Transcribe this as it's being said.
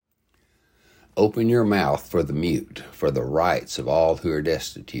Open your mouth for the mute, for the rights of all who are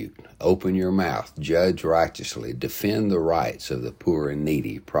destitute. Open your mouth, judge righteously, defend the rights of the poor and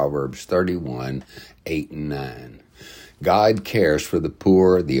needy. Proverbs 31, 8 and 9. God cares for the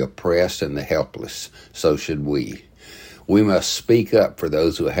poor, the oppressed, and the helpless. So should we. We must speak up for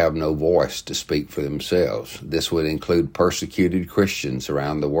those who have no voice to speak for themselves. This would include persecuted Christians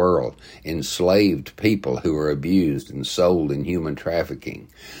around the world, enslaved people who are abused and sold in human trafficking,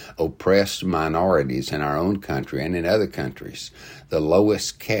 oppressed minorities in our own country and in other countries, the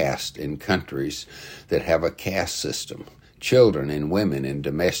lowest caste in countries that have a caste system, children and women in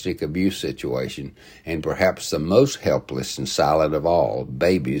domestic abuse situation, and perhaps the most helpless and silent of all,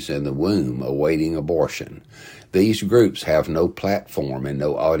 babies in the womb awaiting abortion. These groups have no platform and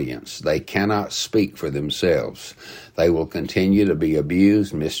no audience. They cannot speak for themselves. They will continue to be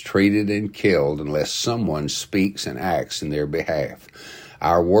abused, mistreated, and killed unless someone speaks and acts in their behalf.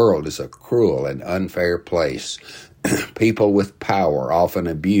 Our world is a cruel and unfair place. People with power often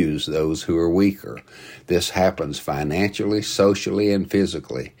abuse those who are weaker. This happens financially, socially, and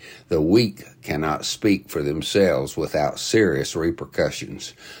physically. The weak cannot speak for themselves without serious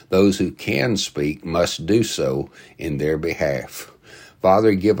repercussions. Those who can speak must do so in their behalf.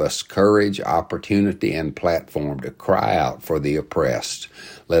 Father, give us courage, opportunity, and platform to cry out for the oppressed.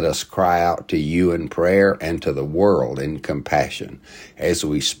 Let us cry out to you in prayer and to the world in compassion as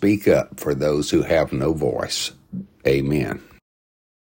we speak up for those who have no voice. Amen.